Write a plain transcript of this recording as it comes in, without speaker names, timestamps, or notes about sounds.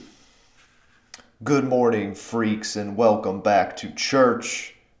Good morning, freaks, and welcome back to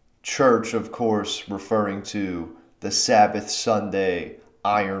church. Church, of course, referring to the Sabbath Sunday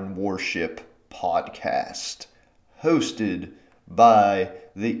Iron Worship podcast, hosted by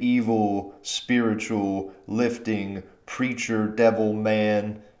the evil, spiritual, lifting preacher, devil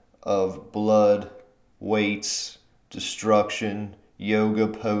man of blood, weights, destruction, yoga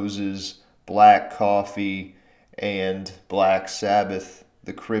poses, black coffee, and Black Sabbath,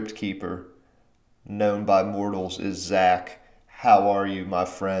 the Crypt Keeper, known by mortals as Zach. How are you, my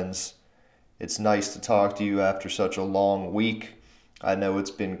friends? It's nice to talk to you after such a long week. I know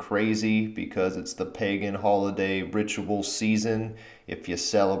it's been crazy because it's the pagan holiday ritual season. If you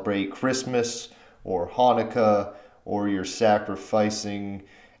celebrate Christmas or Hanukkah or you're sacrificing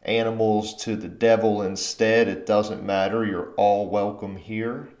animals to the devil instead, it doesn't matter. You're all welcome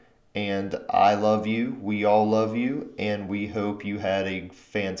here. And I love you, we all love you, and we hope you had a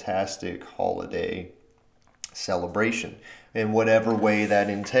fantastic holiday celebration in whatever way that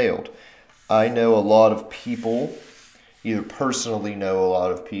entailed. I know a lot of people, either personally know a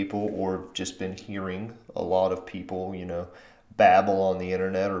lot of people or just been hearing a lot of people, babble on the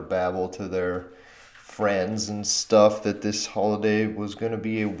internet or babble to their friends and stuff that this holiday was going to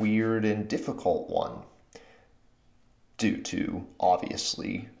be a weird and difficult one due to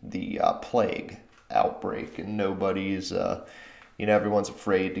obviously the plague outbreak, and everyone's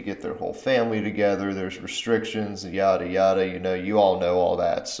afraid to get their whole family together. There's restrictions, yada yada. You all know all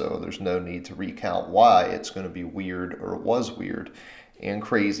that, so there's no need to recount why it's going to be weird, or it was weird and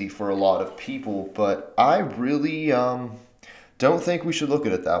crazy for a lot of people. But I really don't think we should look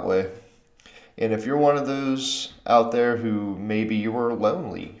at it that way. And if you're one of those out there who maybe you were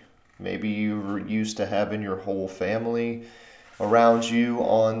lonely, maybe you were used to having your whole family around you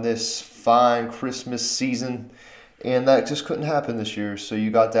on this fine Christmas season, and that just couldn't happen this year, so you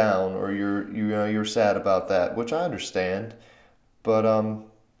got down, or you're sad about that, which I understand. But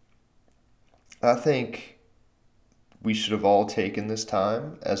I think we should have all taken this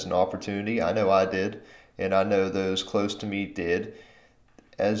time as an opportunity. I know I did, and I know those close to me did,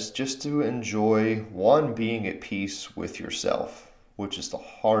 as just to enjoy one, being at peace with yourself, which is the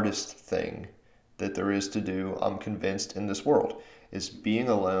hardest thing that there is to do, I'm convinced, in this world, is being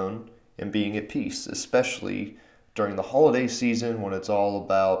alone and being at peace, especially during the holiday season when it's all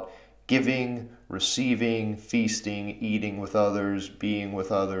about giving, receiving, feasting, eating with others, being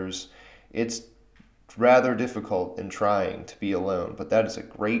with others. It's rather difficult and trying to be alone, but that is a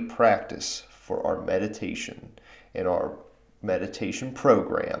great practice for our meditation and our meditation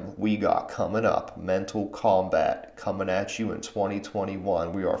program we got coming up, Mental Combat, coming at you in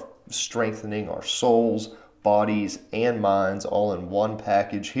 2021. We are strengthening our souls, bodies, and minds all in one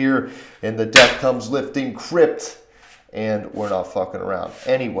package here in the Death Comes Lifting Crypt, and we're not fucking around.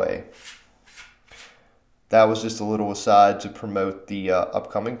 Anyway, that was just a little aside to promote the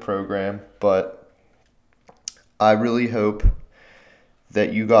upcoming program, but I really hope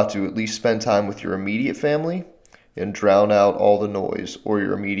that you got to at least spend time with your immediate family and drown out all the noise, or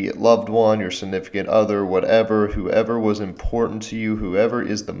your immediate loved one, your significant other, whatever, whoever was important to you, whoever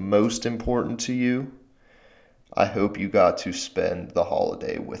is the most important to you. I hope you got to spend the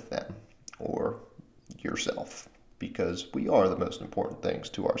holiday with them or yourself, because we are the most important things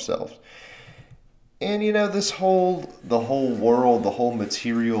to ourselves. And the whole world, the whole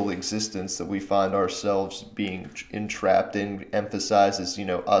material existence that we find ourselves being entrapped in emphasizes,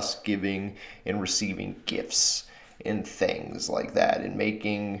 us giving and receiving gifts and things like that, and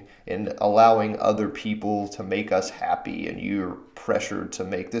making and allowing other people to make us happy, and you're pressured to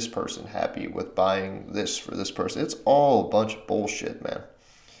make this person happy with buying this for this person. It's all a bunch of bullshit, man.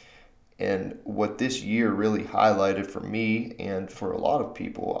 And what this year really highlighted for me and for a lot of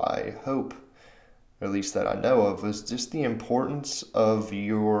people, I hope, or at least that I know of, is just the importance of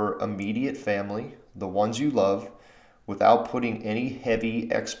your immediate family, the ones you love, without putting any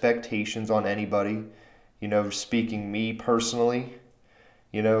heavy expectations on anybody. Speaking me personally,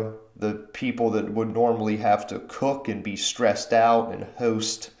 the people that would normally have to cook and be stressed out and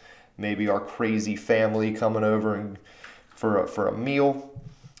host maybe our crazy family coming over and for a meal,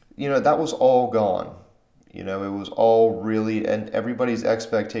 that was all gone. It was all really, and everybody's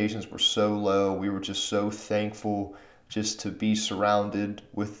expectations were so low. We were just so thankful just to be surrounded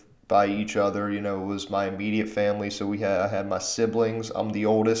by each other. It was my immediate family. So I had my siblings. I'm the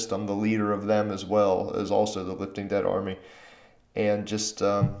oldest. I'm the leader of them, as well as also the Lifting Dead Army, and just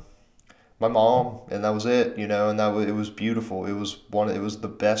my mom, and that was it. And it was beautiful. It was the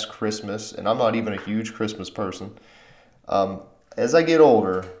best Christmas, and I'm not even a huge Christmas person. As I get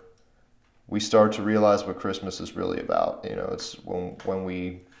older, we start to realize what Christmas is really about. It's when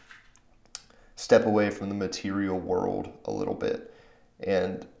we step away from the material world a little bit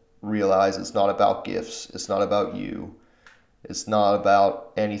and realize it's not about gifts, it's not about you, it's not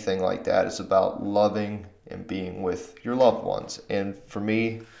about anything like that. It's about loving and being with your loved ones. And for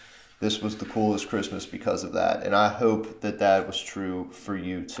me, this was the coolest Christmas because of that. And I hope that that was true for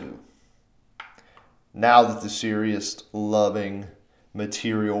you too. Now that the serious, loving,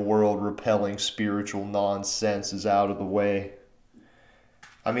 material world repelling spiritual nonsense is out of the way,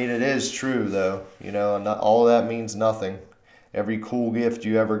 I mean, it is true though, and all that means nothing. Every cool gift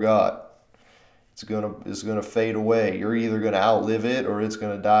you ever got, is gonna fade away. You're either gonna outlive it or it's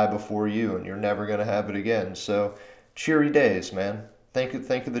gonna die before you, and you're never gonna have it again. So, cheery days, man. Think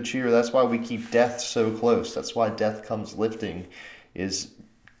of the cheer. That's why we keep death so close. That's why death comes lifting, is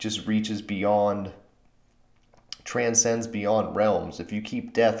just reaches beyond, transcends beyond realms. If you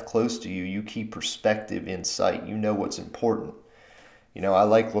keep death close to you, you keep perspective in sight. You know what's important. I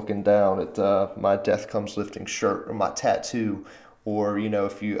like looking down at my Death Comes Lifting shirt or my tattoo, or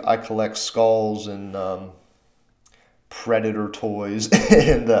I collect skulls and Predator toys,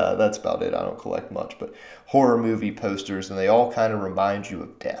 and that's about it. I don't collect much, but horror movie posters, and they all kind of remind you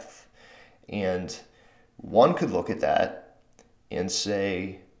of death. And one could look at that and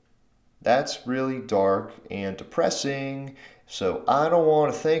say, that's really dark and depressing, so I don't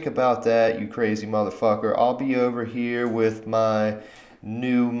want to think about that, you crazy motherfucker. I'll be over here with my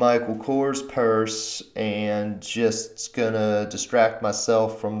new Michael Kors purse and just gonna distract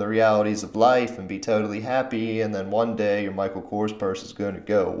myself from the realities of life and be totally happy. And then one day your Michael Kors purse is gonna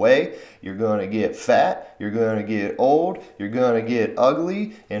go away. You're gonna get fat. You're gonna get old. You're gonna get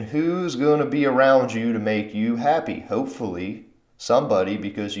ugly. And who's gonna be around you to make you happy? Hopefully somebody,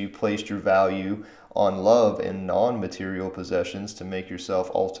 because you placed your value on love and non-material possessions to make yourself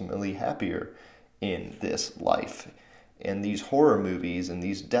ultimately happier in this life. And these horror movies and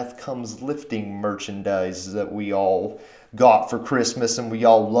these Death Comes Lifting merchandise that we all got for Christmas and we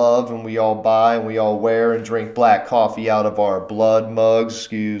all love and we all buy and we all wear and drink black coffee out of our blood mugs,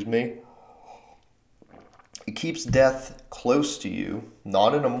 excuse me. It keeps death close to you,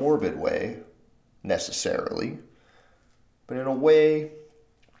 not in a morbid way necessarily, but in a way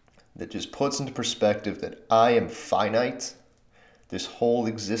that just puts into perspective that I am finite. This whole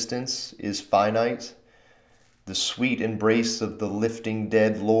existence is finite. The sweet embrace of the lifting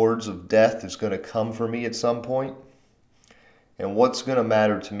dead lords of death is going to come for me at some point. And what's going to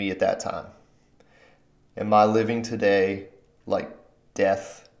matter to me at that time? Am I living today like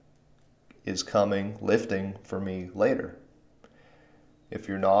death is coming, lifting for me later? If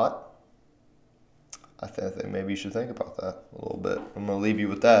you're not, I think maybe you should think about that a little bit. I'm going to leave you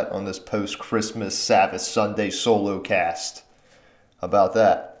with that on this post-Christmas Sabbath Sunday solo cast. About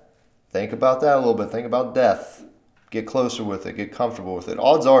that. Think about that a little bit. Think about death. Get closer with it. Get comfortable with it.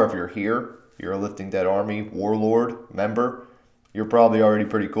 Odds are if you're here, you're a Lifting Dead Army warlord member, you're probably already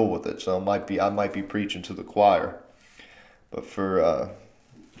pretty cool with it. So I might be preaching to the choir. But for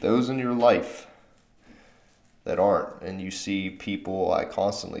those in your life that aren't, and you see people, I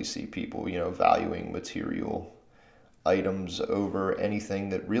constantly see people, valuing material items over anything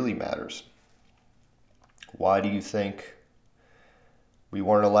that really matters. Why do you think we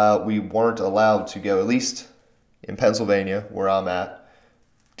weren't allowed to go, at least in Pennsylvania, where I'm at,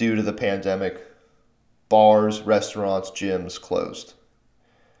 due to the pandemic? Bars, restaurants, gyms closed.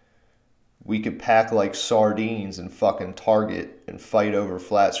 We could pack like sardines in fucking Target and fight over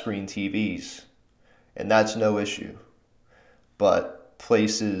flat screen TVs, and that's no issue. But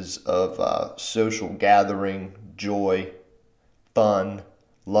places of social gathering, joy, fun,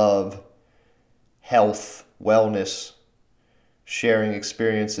 love, health, wellness, sharing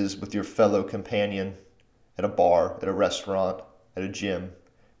experiences with your fellow companion at a bar, at a restaurant, at a gym.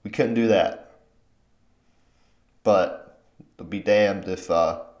 We couldn't do that. But they'll be damned if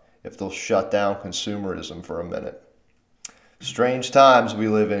they'll shut down consumerism for a minute. Strange times we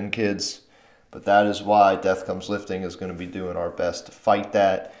live in, kids. But that is why Death Comes Lifting is going to be doing our best to fight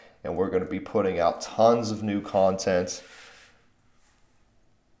that. And we're going to be putting out tons of new content.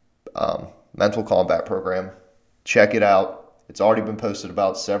 Mental Combat Program. Check it out. It's already been posted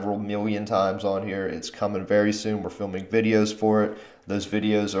about several million times on here. It's coming very soon. We're filming videos for it. Those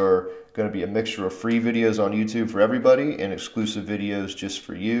videos are going to be a mixture of free videos on YouTube for everybody and exclusive videos just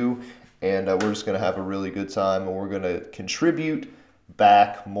for you. And we're just going to have a really good time, and we're going to contribute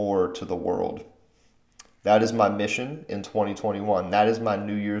back more to the world. That is my mission in 2021. That is my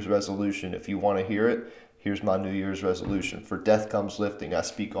New Year's resolution. If you want to hear it, here's my New Year's resolution. For Death Comes Lifting, I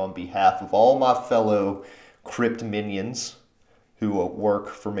speak on behalf of all my fellow crypt minions who work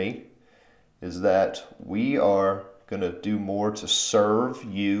for me, is that we are going to do more to serve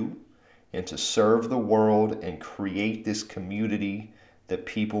you and to serve the world and create this community that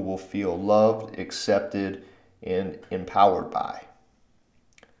people will feel loved, accepted, and empowered by,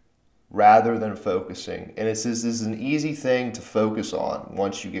 rather than focusing. And this is an easy thing to focus on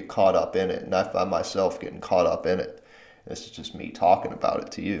once you get caught up in it. And I find myself getting caught up in it. This is just me talking about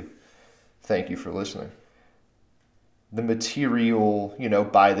it to you. Thank you for listening. The material,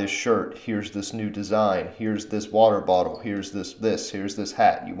 buy this shirt, here's this new design, here's this water bottle, here's this, here's this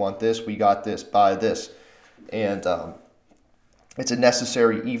hat. You want this? We got this, buy this. And it's a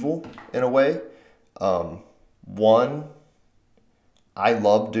necessary evil in a way. One, I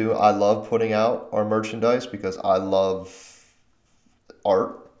love putting out our merchandise because I love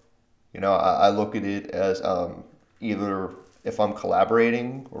art. I look at it as either if I'm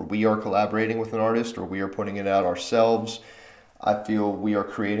collaborating or we are collaborating with an artist or we are putting it out ourselves, I feel we are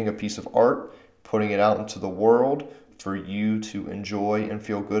creating a piece of art, putting it out into the world for you to enjoy and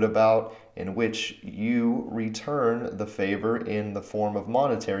feel good about, in which you return the favor in the form of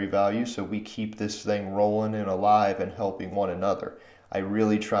monetary value, so we keep this thing rolling and alive and helping one another. I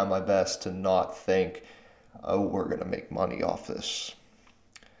really try my best to not think, oh, we're going to make money off this.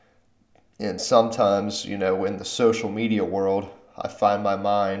 And sometimes, in the social media world, I find my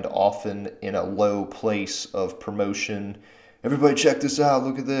mind often in a low place of promotion. Everybody check this out,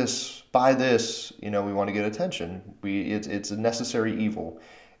 look at this, buy this. We want to get attention. It's a necessary evil.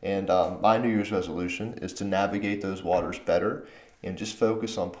 And my New Year's resolution is to navigate those waters better and just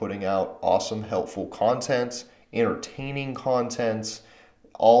focus on putting out awesome, helpful content, entertaining content,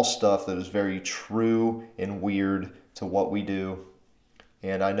 all stuff that is very true and weird to what we do.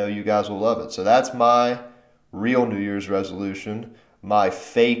 And I know you guys will love it. So that's my real New Year's resolution. My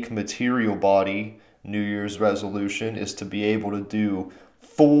fake material body New Year's resolution is to be able to do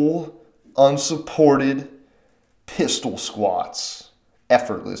full, unsupported pistol squats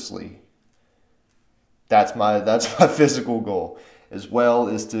effortlessly. That's my physical goal, as well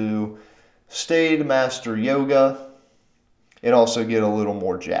as to stay to master yoga and also get a little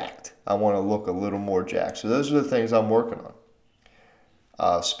more jacked. I want to look a little more jacked. So those are the things I'm working on.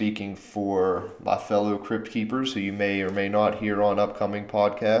 Speaking for my fellow Crypt Keepers, who you may or may not hear on upcoming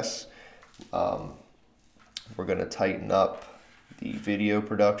podcasts, we're going to tighten up the video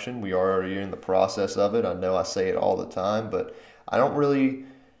production. We are already in the process of it. I know I say it all the time, but I don't really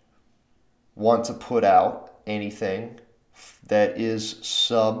want to put out anything that is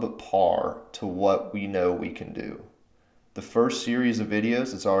subpar to what we know we can do. The first series of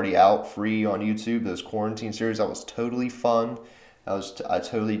videos that's already out free on YouTube, those quarantine series, that was totally fun. I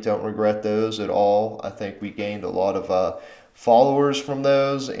totally don't regret those at all. I think we gained a lot of followers from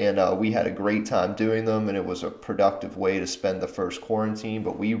those, and we had a great time doing them, and it was a productive way to spend the first quarantine,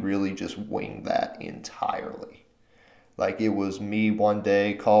 but we really just winged that entirely. Like, it was me one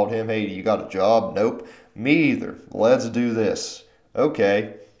day, called him, hey, you got a job? Nope. Me either. Let's do this.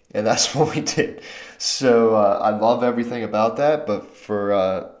 Okay. And that's what we did. So I love everything about that, but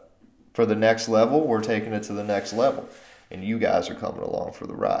for the next level, we're taking it to the next level. And you guys are coming along for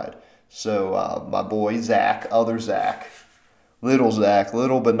the ride. So my boy Zach, other Zach,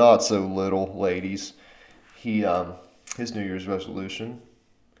 little but not so little, ladies, his New Year's resolution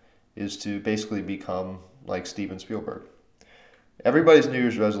is to basically become like Steven Spielberg. Everybody's New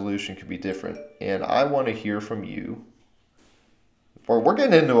Year's resolution could be different, and I want to hear from you. We're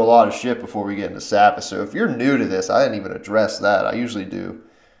getting into a lot of shit before we get into Sabbath, so if you're new to this, I didn't even address that. I usually do.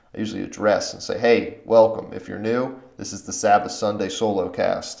 I usually address and say, hey, welcome. If you're new, this is the Sabbath Sunday solo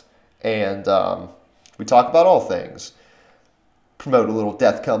cast. And we talk about all things. Promote a little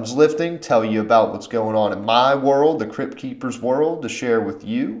Death Comes Lifting, tell you about what's going on in my world, the Crypt Keeper's world, to share with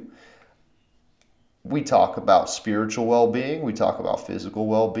you. We talk about spiritual well-being, we talk about physical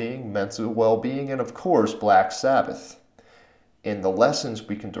well-being, mental well-being, and of course, Black Sabbath. And the lessons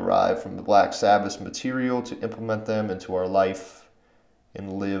we can derive from the Black Sabbath material to implement them into our life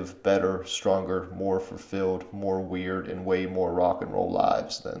and live better, stronger, more fulfilled, more weird, and way more rock and roll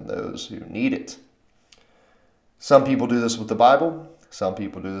lives than those who need it. Some people do this with the Bible. Some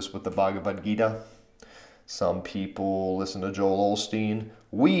people do this with the Bhagavad Gita. Some people listen to Joel Osteen.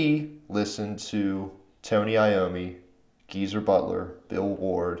 We listen to Tony Iommi, Geezer Butler, Bill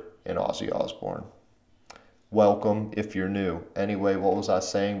Ward, and Ozzy Osbourne. Welcome if you're new. Anyway, what was I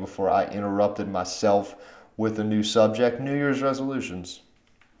saying before I interrupted myself with a new subject? New Year's resolutions.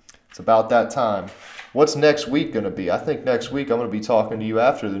 It's about that time. What's next week going to be? I think next week I'm going to be talking to you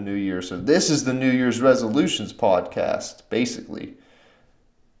after the New Year. So this is the New Year's resolutions podcast, basically.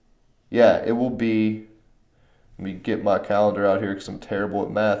 Yeah, it will be, let me get my calendar out here because I'm terrible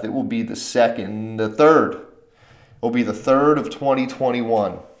at math. It will be the 3rd. It will be the 3rd of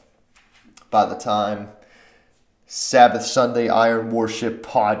 2021. by the time Sabbath Sunday Iron Worship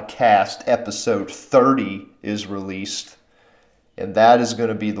Podcast episode 30 is released. And that is going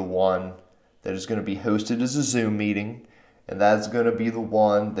to be the one that is going to be hosted as a Zoom meeting. And that's going to be the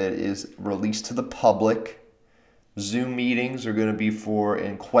one that is released to the public. Zoom meetings are going to be for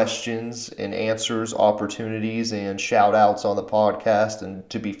questions and answers, opportunities, and shout outs on the podcast and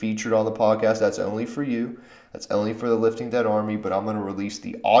to be featured on the podcast. That's only for you. That's only for the Lifting Dead Army, but I'm going to release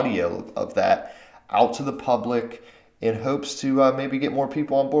the audio of that out to the public in hopes to maybe get more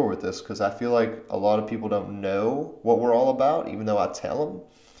people on board with this, because I feel like a lot of people don't know what we're all about, even though I tell them.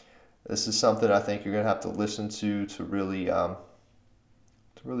 This is something I think you're going to have to listen to really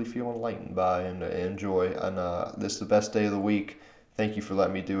feel enlightened by and enjoy. And this is the best day of the week. Thank you for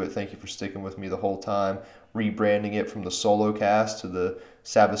letting me do it. Thank you for sticking with me the whole time. Rebranding it from the solo cast to the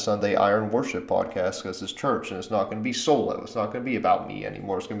Sabbath Sunday Iron Worship Podcast, because it's church and it's not going to be solo. It's not going to be about me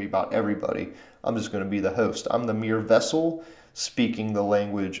anymore. It's going to be about everybody. I'm just going to be the host. I'm the mere vessel speaking the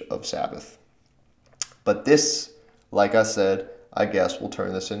language of Sabbath. But this, like I said, I guess we'll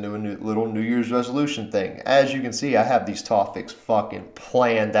turn this into a little New Year's resolution thing. As you can see, I have these topics fucking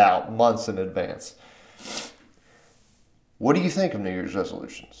planned out months in advance. What do you think of New Year's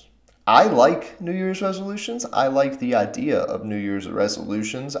resolutions? I like New Year's resolutions. I like the idea of New Year's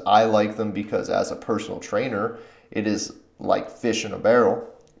resolutions. I like them because as a personal trainer, it is like fish in a barrel.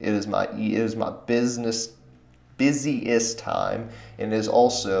 It is my busiest time, and is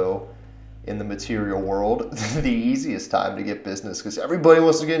also, in the material world, the easiest time to get business, because everybody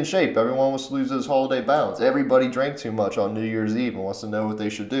wants to get in shape. Everyone wants to lose those holiday pounds. Everybody drank too much on New Year's Eve and wants to know what they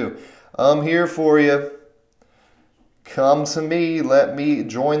should do. I'm here for you. Come to me. Let me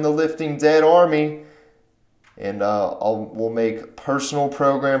join the Lifting Dead Army. And we'll make a personal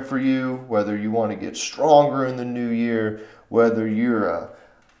program for you, whether you want to get stronger in the new year, whether you're a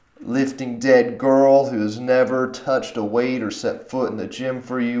lifting dead girl who's never touched a weight or set foot in the gym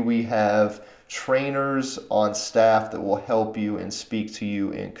for you. We have trainers on staff that will help you and speak to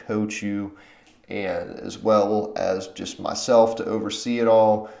you and coach you, and as well as just myself to oversee it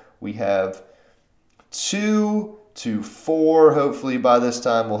all. We have 2 to 4. Hopefully by this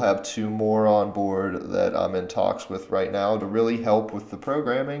time we'll have 2 more on board that I'm in talks with right now to really help with the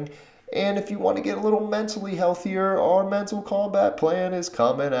programming. And if you want to get a little mentally healthier, our mental combat plan is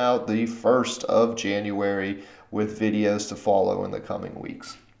coming out the 1st of January with videos to follow in the coming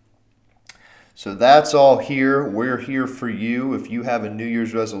weeks. So that's all here. We're here for you. If you have a New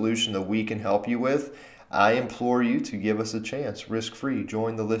Year's resolution that we can help you with, I implore you to give us a chance, risk-free.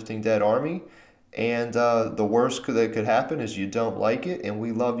 Join the Lifting Dead Army. And the worst that could happen is you don't like it, and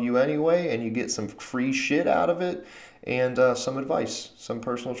we love you anyway, and you get some free shit out of it. And some advice, some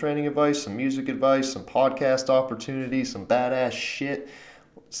personal training advice, some music advice, some podcast opportunities, some badass shit,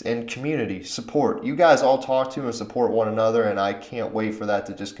 and community support. You guys all talk to and support one another, and I can't wait for that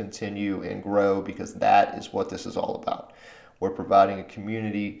to just continue and grow, because that is what this is all about. We're providing a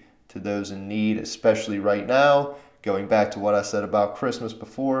community to those in need, especially right now. Going back to what I said about Christmas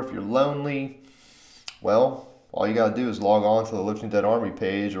before, if you're lonely, well, all you got to do is log on to the Lifting Dead Army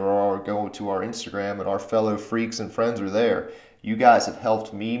page or go to our Instagram, and our fellow freaks and friends are there. You guys have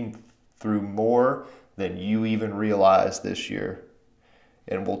helped me through more than you even realized this year.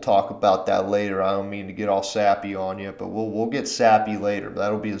 And we'll talk about that later. I don't mean to get all sappy on you, but we'll get sappy later.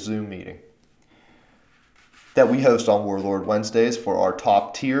 That'll be a Zoom meeting that we host on Warlord Wednesdays for our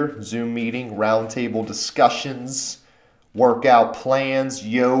top tier Zoom meeting, roundtable discussions, workout plans,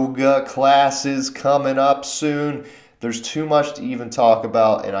 yoga classes coming up soon. There's too much to even talk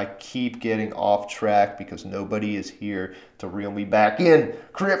about, and I keep getting off track because nobody is here to reel me back in.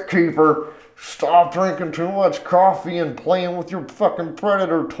 Crypt Keeper, stop drinking too much coffee and playing with your fucking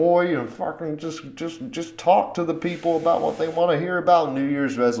Predator toy, and fucking just talk to the people about what they want to hear about. New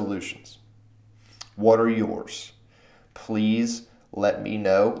Year's resolutions. What are yours? Please let me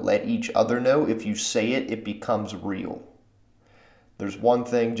know. Let each other know. If you say it, it becomes real. There's one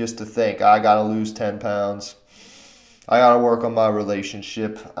thing just to think, I got to lose 10 pounds. I got to work on my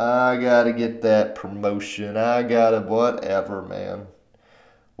relationship. I got to get that promotion. I got to whatever, man.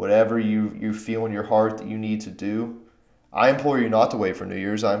 Whatever you feel in your heart that you need to do. I implore you not to wait for New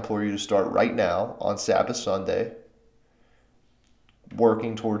Year's. I implore you to start right now on Sabbath Sunday,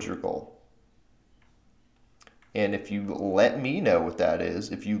 working towards your goal. And if you let me know what that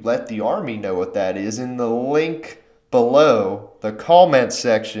is, if you let the Army know what that is, in the link below, the comment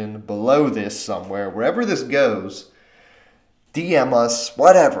section below this somewhere, wherever this goes, DM us,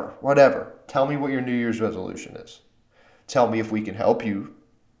 whatever. Tell me what your New Year's resolution is. Tell me if we can help you.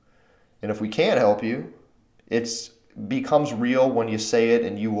 And if we can't help you, it's becomes real when you say it,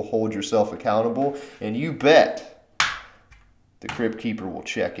 and you will hold yourself accountable. And you bet the Crypt Keeper will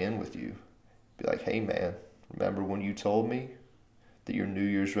check in with you. Be like, hey man, remember when you told me that your New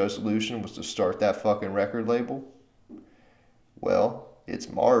Year's resolution was to start that fucking record label? Well, it's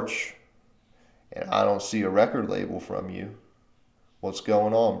March, and I don't see a record label from you. What's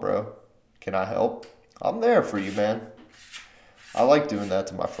going on, bro? Can I help? I'm there for you, man. I like doing that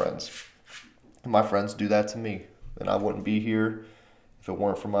to my friends. My friends do that to me, and I wouldn't be here if it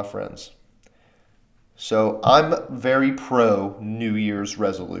weren't for my friends. So I'm very pro New Year's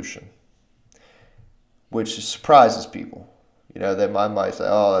resolution, which surprises people. They might say,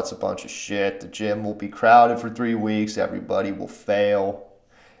 oh, that's a bunch of shit. The gym will be crowded for 3 weeks. Everybody will fail.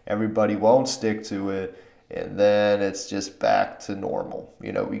 Everybody won't stick to it. And then it's just back to normal.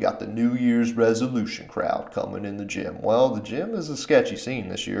 We got the New Year's resolution crowd coming in the gym. Well, the gym is a sketchy scene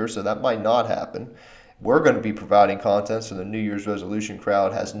this year, so that might not happen. We're going to be providing content so the New Year's resolution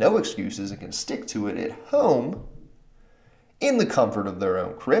crowd has no excuses and can stick to it at home in the comfort of their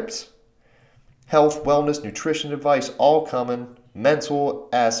own crypts. Health, wellness, nutrition advice, all coming. Mental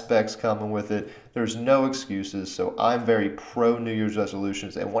aspects coming with it. There's no excuses. So I'm very pro New Year's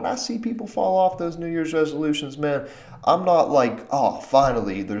resolutions. And when I see people fall off those New Year's resolutions, man, I'm not like, oh,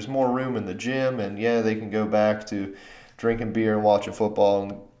 finally, there's more room in the gym. And yeah, they can go back to drinking beer and watching football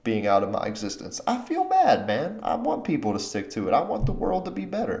and being out of my existence. I feel bad, man. I want people to stick to it. I want the world to be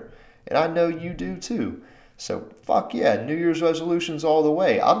better. And I know you do too. So fuck yeah, New Year's resolutions all the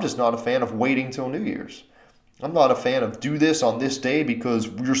way. I'm just not a fan of waiting till New Year's. I'm not a fan of do this on this day because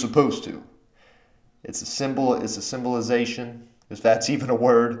you're supposed to. It's a symbol, it's a symbolization, if that's even a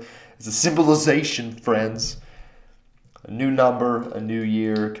word. It's a symbolization, friends. A new number, a new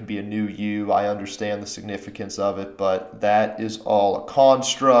year, can be a new you. I understand the significance of it, but that is all a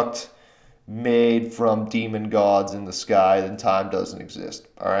construct made from demon gods in the sky, and time doesn't exist,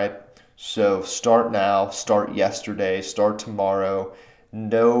 all right? So start now, start yesterday, start tomorrow.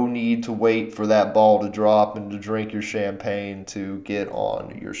 No need to wait for that ball to drop and to drink your champagne to get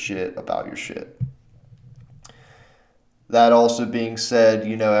on your shit about your shit. That also being said,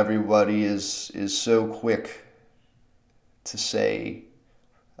 everybody is so quick to say,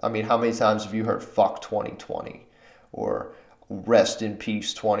 how many times have you heard fuck 2020 or rest in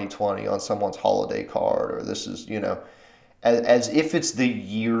peace 2020 on someone's holiday card, or this is, as if it's the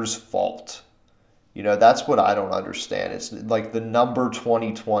year's fault. That's what I don't understand. It's like the number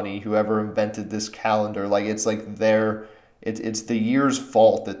 2020, whoever invented this calendar, like it's like it's the year's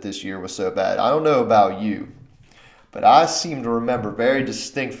fault that this year was so bad. I don't know about you, but I seem to remember very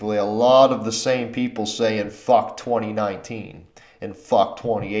distinctly a lot of the same people saying fuck 2019 and fuck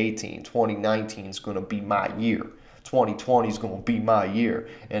 2018. 2019 is going to be my year. 2020 is going to be my year.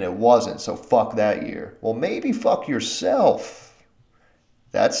 And it wasn't, so fuck that year. Well, maybe fuck yourself.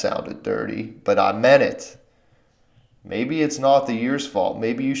 That sounded dirty, but I meant it. Maybe it's not the year's fault.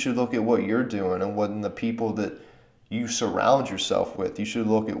 Maybe you should look at what you're doing and what the people that you surround yourself with. You should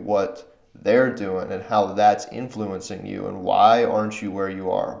look at what they're doing and how that's influencing you, and why aren't you where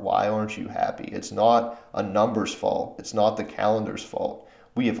you are? Why aren't you happy? It's not a number's fault. It's not the calendar's fault.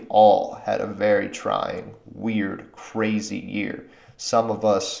 We have all had a very trying, weird, crazy year. Some of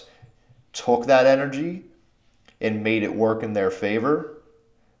us took that energy and made it work in their favor.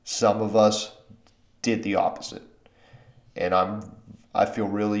 Some of us did the opposite. And I feel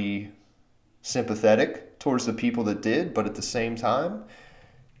really sympathetic towards the people that did, but at the same time,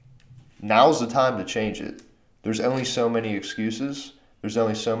 now's the time to change it. There's only so many excuses. There's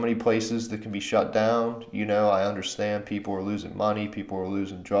only so many places that can be shut down. I understand people are losing money, people are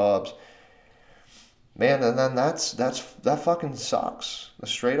losing jobs. Man, and then that fucking sucks.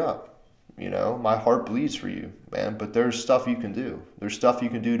 Straight up. My heart bleeds for you, man, but there's stuff you can do. There's stuff you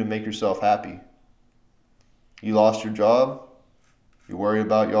can do to make yourself happy. You lost your job? You worry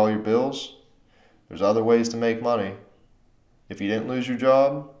about all your bills? There's other ways to make money. If you didn't lose your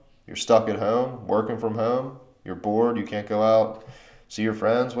job, you're stuck at home, working from home, you're bored, you can't go out, see your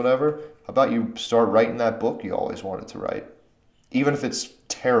friends, whatever. How about you start writing that book you always wanted to write? Even if it's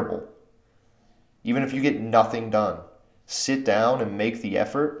terrible. Even if you get nothing done. Sit down and make the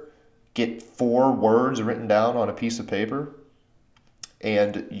effort. Get 4 words written down on a piece of paper,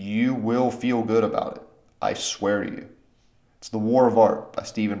 and you will feel good about it. I swear to you. It's The War of Art by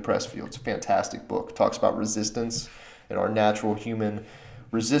Steven Pressfield. It's a fantastic book. It talks about resistance and our natural human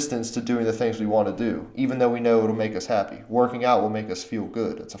resistance to doing the things we want to do, even though we know it'll make us happy. Working out will make us feel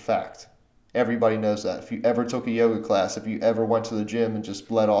good. It's a fact. Everybody knows that. If you ever took a yoga class, if you ever went to the gym and just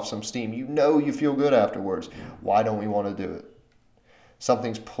let off some steam, you feel good afterwards. Why don't we want to do it?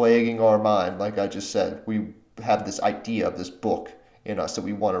 Something's plaguing our mind, like I just said. We have this idea of this book in us that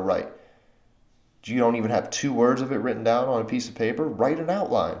we want to write. You don't even have 2 words of it written down on a piece of paper. Write an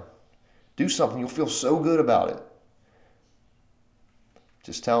outline. Do something. You'll feel so good about it.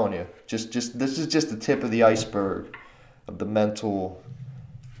 Just telling you. Just this is just the tip of the iceberg of the mental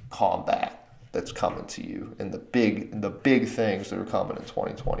combat that's coming to you and the big things that are coming in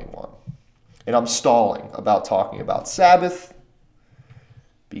 2021. And I'm stalling about talking about Sabbath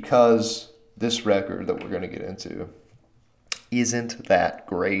because this record that we're going to get into isn't that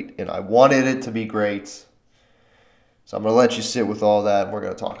great, and I wanted it to be great. So I'm going to let you sit with all that, and we're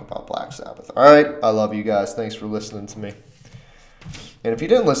going to talk about Black Sabbath. All right? I love you guys. Thanks for listening to me. And if you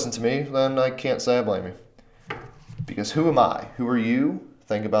didn't listen to me, then I can't say I blame you. Because who am I? Who are you?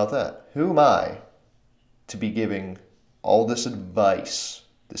 Think about that. Who am I to be giving all this advice,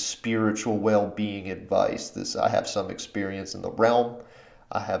 this spiritual well-being advice? I have some experience in the realm.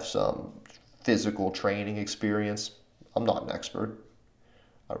 I have some physical training experience. I'm not an expert.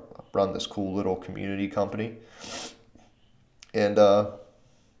 I run this cool little community company. And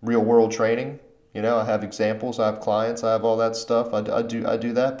real world training, I have examples, I have clients, I have all that stuff. I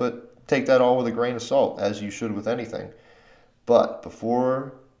do that, but take that all with a grain of salt, as you should with anything. But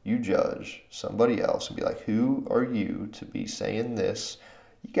before you judge somebody else and be like, who are you to be saying this?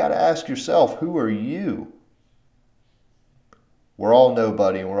 You got to ask yourself, who are you? We're all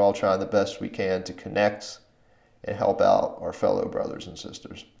nobody, and we're all trying the best we can to connect and help out our fellow brothers and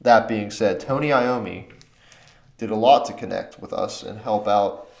sisters. That being said, Tony Iommi did a lot to connect with us and help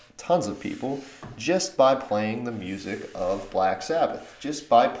out tons of people just by playing the music of Black Sabbath. Just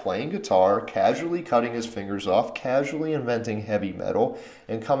by playing guitar, casually cutting his fingers off, casually inventing heavy metal,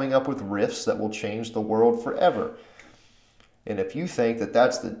 and coming up with riffs that will change the world forever. And if you think that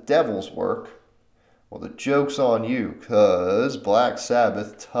that's the devil's work, well, the joke's on you, because Black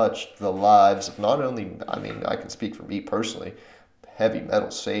Sabbath touched the lives of not only, I can speak for me personally, heavy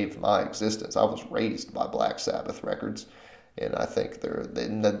metal saved my existence. I was raised by Black Sabbath records, and I think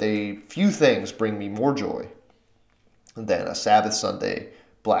few things bring me more joy than a Sabbath Sunday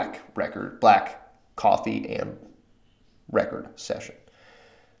black coffee and record session.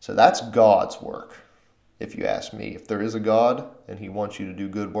 So that's God's work, if you ask me. If there is a God and he wants you to do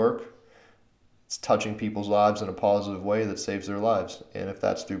good work, it's touching people's lives in a positive way that saves their lives. And if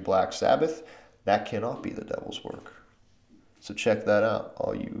that's through Black Sabbath, that cannot be the devil's work. So check that out,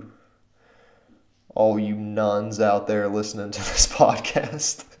 all you nuns out there listening to this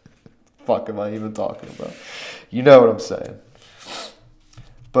podcast. Fuck am I even talking about? You know what I'm saying.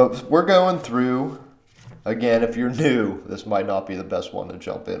 But we're going through, again, if you're new, this might not be the best one to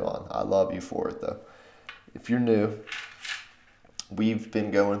jump in on. I love you for it, though. If you're new, we've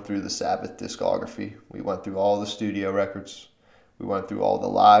been going through the Sabbath discography. We went through all the studio records. We went through all the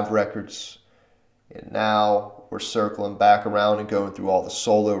live records. And now we're circling back around and going through all the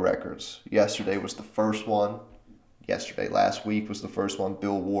solo records. Yesterday was the first one. Last week was the first one,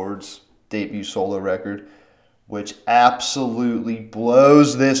 Bill Ward's debut solo record, which absolutely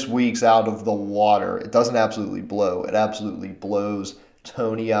blows this week's out of the water. It doesn't absolutely blow. It absolutely blows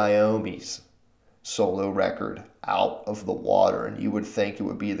Tony Iommi's solo record out of the water, and you would think it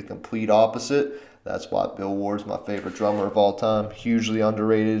would be the complete opposite. That's why Bill Ward's my favorite drummer of all time, hugely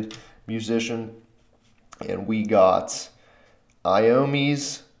underrated musician. And we got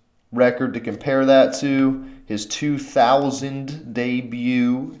Iommi's record to compare that to, his 2000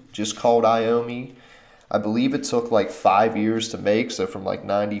 debut, just called Iommi. I believe it took like 5 years to make, so from like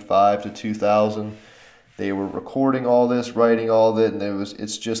 95 to 2000, they were recording all this, writing all of it, and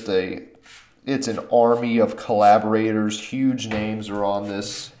it's an army of collaborators. Huge names are on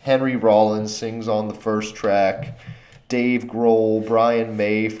this. Henry Rollins sings on the first track. Dave Grohl, Brian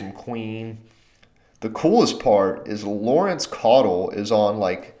May from Queen. The coolest part is Lawrence Caudill is on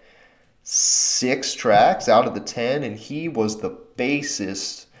like 6 tracks out of the 10, and he was the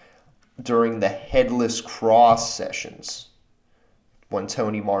bassist during the Headless Cross sessions when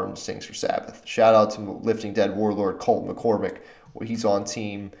Tony Martin sings for Sabbath. Shout out to Lifting Dead warlord Colt McCormick. He's on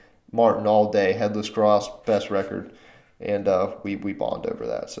Team Martin all day. Headless Cross, best record, and we bond over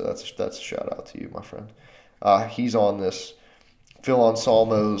that. So that's a shout out to you, my friend. He's on this. Phil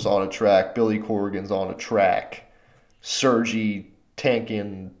Anselmo's on a track. Billy Corgan's on a track. Sergey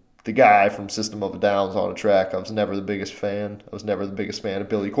Tankian, the guy from System of a Down's on a track. I was never the biggest fan of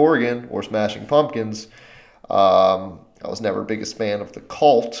Billy Corgan or Smashing Pumpkins. I was never the biggest fan of The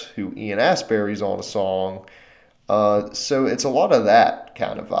Cult, who Ian Astbury's on a song. So it's a lot of that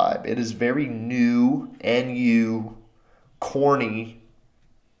kind of vibe. It is very new, NU, corny.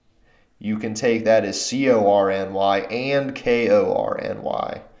 You can take that as CORNY and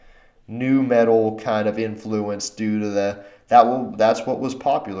KORNY. new metal kind of influence due to that's what was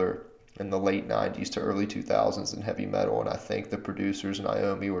popular in the late 90s to early 2000s in heavy metal, and I think the producers in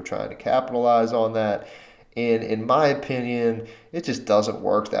Iommi were trying to capitalize on that. And in my opinion, it just doesn't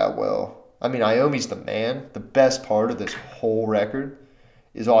work that well. I mean, Iommi's the man. The best part of this whole record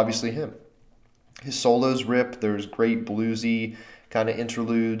is obviously him. His solos rip. There's great bluesy kind of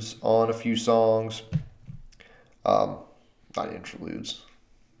interludes on a few songs. Not interludes,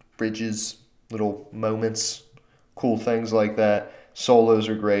 bridges, little moments, cool things like that. Solos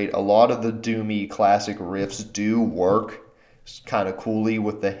are great. A lot of the doomy classic riffs do work kind of coolly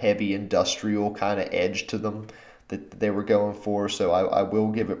with the heavy industrial kind of edge to them that they were going for. So I will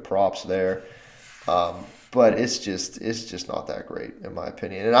give it props there. But it's just not that great in my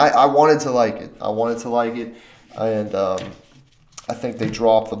opinion. And I wanted to like it. And I think they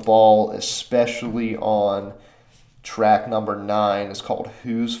dropped the ball, especially on track number 9. It's called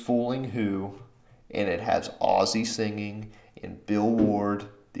Who's Fooling Who, and it has Ozzy singing and Bill Ward,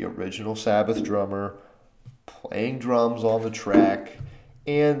 the original Sabbath drummer, playing drums on the track,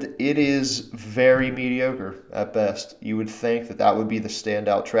 and it is very mediocre at best. You would think that would be the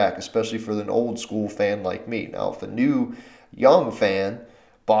standout track, especially for an old school fan like me. Now, if a new young fan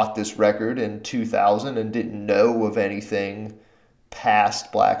bought this record in 2000 and didn't know of anything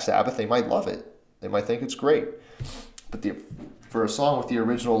past Black Sabbath, they might love it. They might think it's great. But for a song with the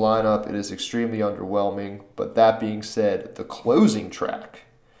original lineup, it is extremely underwhelming. But that being said, the closing track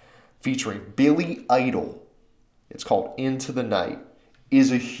featuring Billy Idol, it's called Into the Night,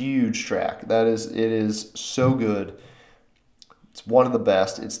 is a huge track. It is so good. It's one of the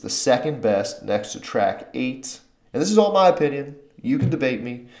best. It's the second best next to track 8. And this is all my opinion. You can debate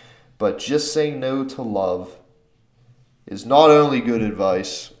me. But Just Say No to Love is not only good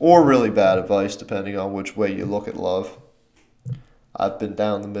advice, or really bad advice, depending on which way you look at love. I've been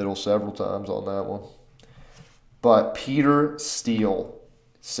down the middle several times on that one. But Peter Steele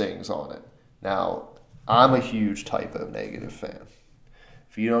sings on it. Now, I'm a huge Type O Negative fan.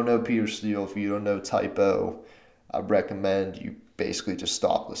 If you don't know Peter Steele, if you don't know Type O, I recommend you basically just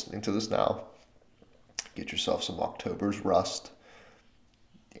stop listening to this now. Get yourself some October's Rust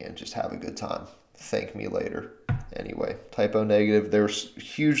and just have a good time. Thank me later. Anyway, Type O Negative, they're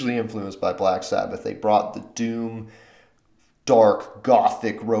hugely influenced by Black Sabbath. They brought the doom, dark,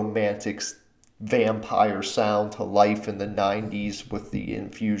 gothic, romantic, vampire sound to life in the 90s with the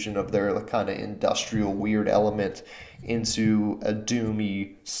infusion of their kind of industrial weird element into a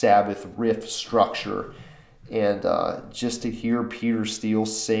doomy Sabbath riff structure. And just to hear Peter Steele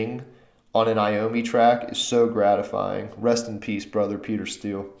sing on an Iommi track is so gratifying. Rest in peace, brother Peter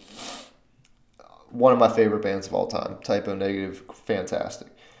Steele. One of my favorite bands of all time. Type O Negative, fantastic.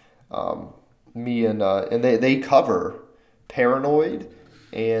 And they cover Paranoid,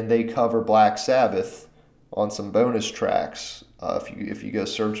 and they cover Black Sabbath on some bonus tracks. If you go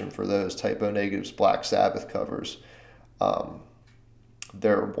searching for those Type O Negative's Black Sabbath covers,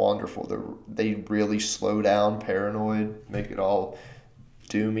 they're wonderful. They really slow down Paranoid, make it all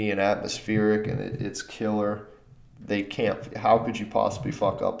doomy and atmospheric, and it's killer. They can't. How could you possibly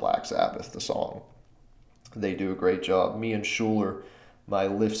fuck up Black Sabbath, the song? They do a great job. Me and Schuler, my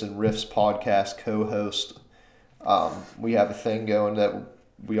Lifts and Riffs podcast co-host, we have a thing going that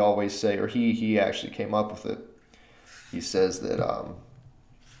we always say, or he actually came up with it. He says that,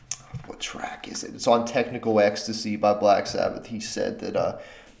 what track is it? It's on Technical Ecstasy by Black Sabbath. He said that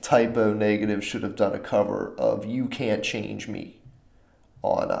Type O Negative should have done a cover of You Can't Change Me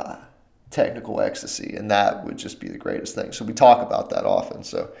on Technical Ecstasy, and that would just be the greatest thing. So we talk about that often.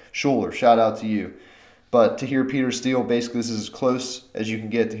 So Schuler, shout out to you. But to hear Peter Steele, basically this is as close as you can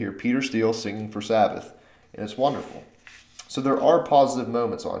get to hear Peter Steele singing for Sabbath. And it's wonderful. So there are positive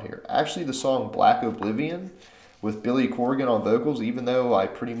moments on here. Actually, the song Black Oblivion with Billy Corgan on vocals, even though I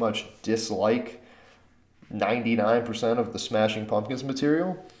pretty much dislike 99% of the Smashing Pumpkins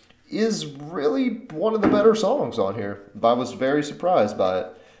material, is really one of the better songs on here. I was very surprised by it.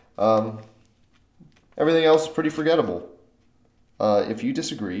 Everything else is pretty forgettable. If you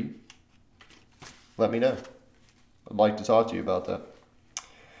disagree, let me know. I'd like to talk to you about that.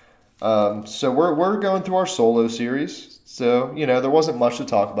 So we're going through our solo series. So, there wasn't much to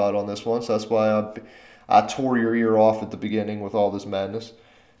talk about on this one. So that's why I tore your ear off at the beginning with all this madness.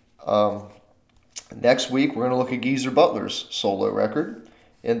 Next week, we're going to look at Geezer Butler's solo record.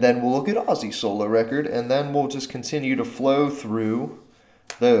 And then we'll look at Ozzy's solo record. And then we'll just continue to flow through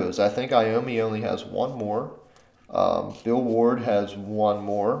those. I think Iommi only has one more. Bill Ward has one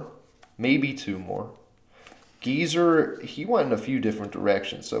more. Maybe two more. Geezer, he went in a few different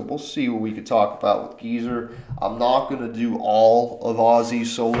directions, so we'll see what we could talk about with Geezer. I'm not going to do all of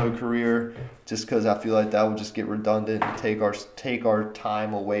Ozzy's solo career just because I feel like that would just get redundant and take our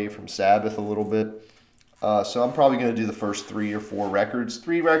time away from Sabbath a little bit. So I'm probably going to do the first 3 records,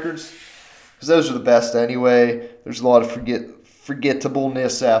 because those are the best anyway. There's a lot of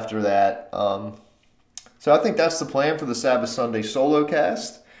forgettableness after that. So I think that's the plan for the Sabbath Sunday solo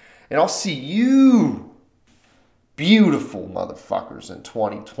cast. And I'll see you, beautiful motherfuckers, in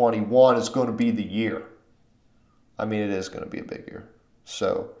 2021 is going to be the year. I mean, it is going to be a big year.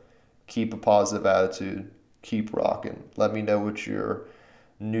 So keep a positive attitude. Keep rocking. Let me know what your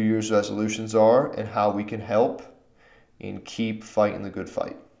New Year's resolutions are and how we can help, and keep fighting the good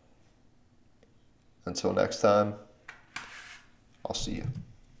fight. Until next time, I'll see you.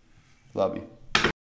 Love you.